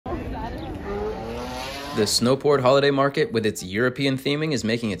The Snowport Holiday Market, with its European theming, is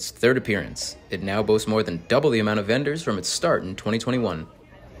making its third appearance. It now boasts more than double the amount of vendors from its start in 2021.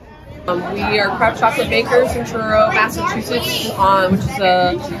 We are craft chocolate makers in Truro, Massachusetts, which is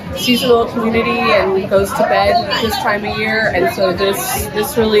a seasonal community and goes to bed this time of year. And so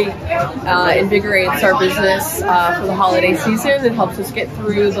this really invigorates our business for the holiday season and helps us get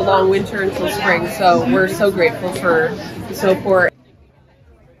through the long winter until spring. So we're so grateful for the Snowport.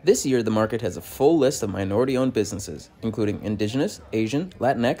 This year, the market has a full list of minority-owned businesses, including Indigenous, Asian,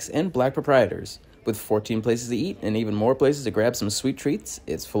 Latinx, and Black proprietors. With 14 places to eat and even more places to grab some sweet treats,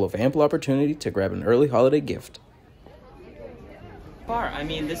 it's full of ample opportunity to grab an early holiday gift. I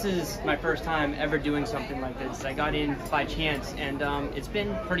mean, this is my first time ever doing something like this. I got in by chance, and it's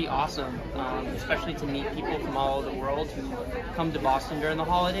been pretty awesome, especially to meet people from all over the world who come to Boston during the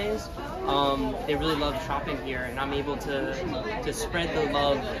holidays. They really love shopping here, and I'm able to spread the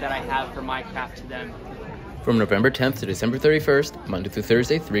love that I have for my craft to them. From November 10th to December 31st, Monday through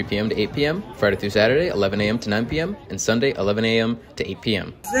Thursday, 3 p.m. to 8 p.m., Friday through Saturday, 11 a.m. to 9 p.m., and Sunday, 11 a.m. to 8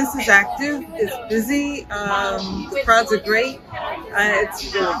 p.m. This is active, it's busy, the crowds are great,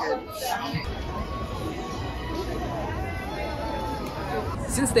 it's really good.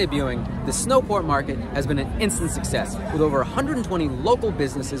 Since debuting, the Snowport Market has been an instant success, with over 120 local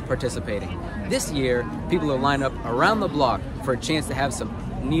businesses participating. This year, people are lined up around the block for a chance to have some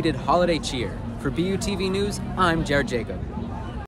needed holiday cheer. For BUTV News, I'm Jared Jacob.